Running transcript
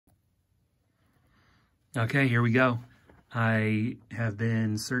Okay, here we go. I have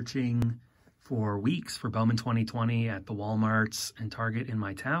been searching for weeks for Bowman 2020 at the Walmarts and Target in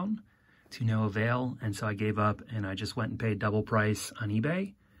my town to no avail, and so I gave up and I just went and paid double price on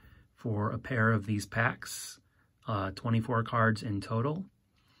eBay for a pair of these packs, 24 cards in total.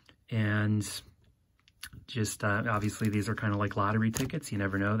 And just obviously these are kind of like lottery tickets. You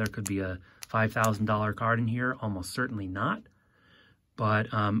never know, there could be a $5,000 card in here, almost certainly not. But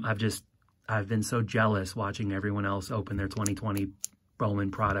I've been so jealous watching everyone else open their 2020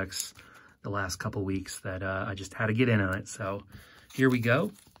 Bowman products the last couple weeks that I just had to get in on it. So here we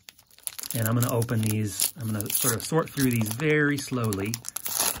go. And I'm going to open these. I'm going to sort of sort through these very slowly.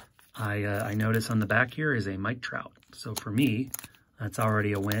 I notice on the back here is a Mike Trout. So for me, that's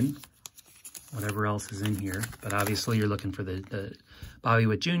already a win. Whatever else is in here. But obviously you're looking for the Bobby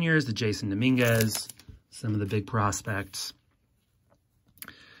Witt Jr.'s, the Jasson Dominguez, some of the big prospects.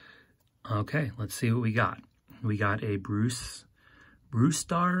 Okay, let's see what we got. We got a Brusdar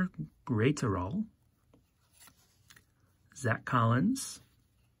Graterol, Zach Collins,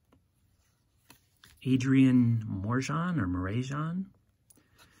 Adrian Morejon,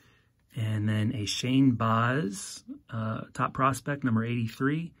 and then a Shane Baz, top prospect, number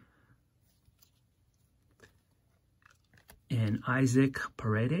 83, and Isaac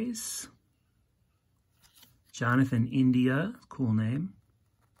Paredes, Jonathan India, cool name,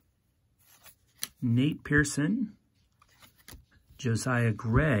 Nate Pearson, Josiah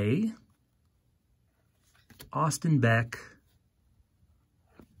Gray, Austin Beck,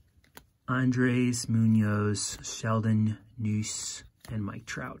 Andres Munoz, Sheldon Neuse, and Mike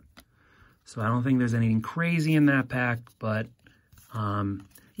Trout. So I don't think there's anything crazy in that pack, but,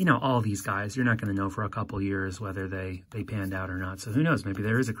 you know, all these guys, you're not going to know for a couple years whether they panned out or not. So who knows? Maybe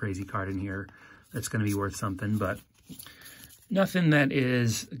there is a crazy card in here that's going to be worth something, but nothing that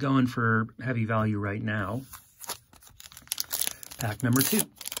is going for heavy value right now. Pack number 2.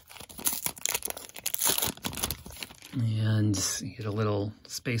 And you get a little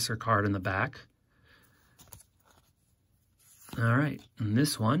spacer card in the back. All right, in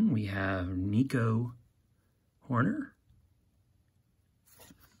this one we have Nico Horner,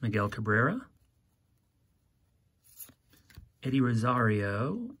 Miguel Cabrera, Eddie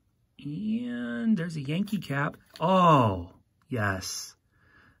Rosario, and there's a Yankee cap. Oh, yes,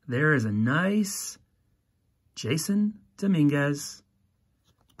 there is a nice Jasson Dominguez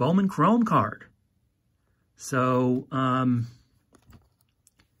Bowman Chrome card. So,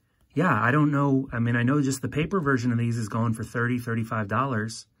 yeah, I don't know. I mean, I know just the paper version of these is going for $30,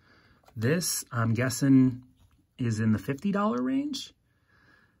 $35. This, I'm guessing, is in the $50 range.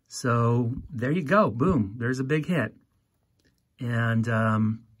 So there you go. Boom. There's a big hit. And,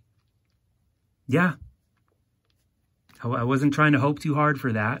 yeah. I wasn't trying to hope too hard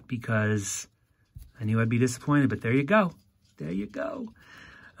for that because I knew I'd be disappointed, but there you go. There you go.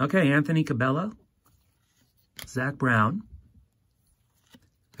 Okay, Anthony Cabela, Zach Brown.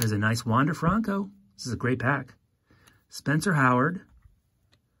 There's a nice Wander Franco. This is a great pack. Spencer Howard,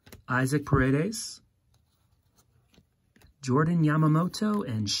 Isaac Paredes, Jordan Yamamoto,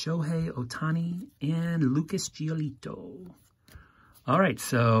 and Shohei Ohtani, and Lucas Giolito. All right,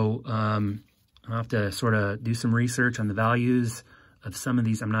 so I'll have to sort of do some research on the values of some of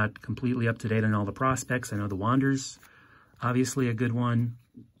these. I'm not completely up to date on all the prospects. I know the Wander's obviously a good one.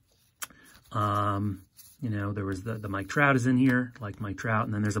 You know, there was the Mike Trout is in here, like Mike Trout,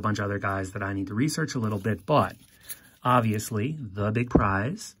 and then there's a bunch of other guys that I need to research a little bit, but obviously the big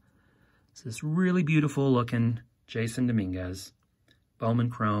prize is this really beautiful looking Jasson Dominguez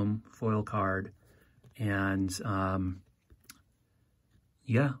Bowman Chrome foil card. And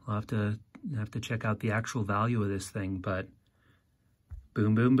yeah, I'll have to check out the actual value of this thing, but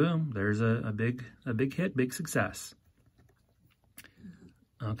boom, boom, boom. There's a big hit, big success.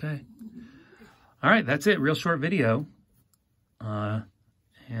 Okay. All right, that's it. Real short video.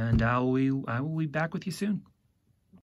 And I will be back with you soon.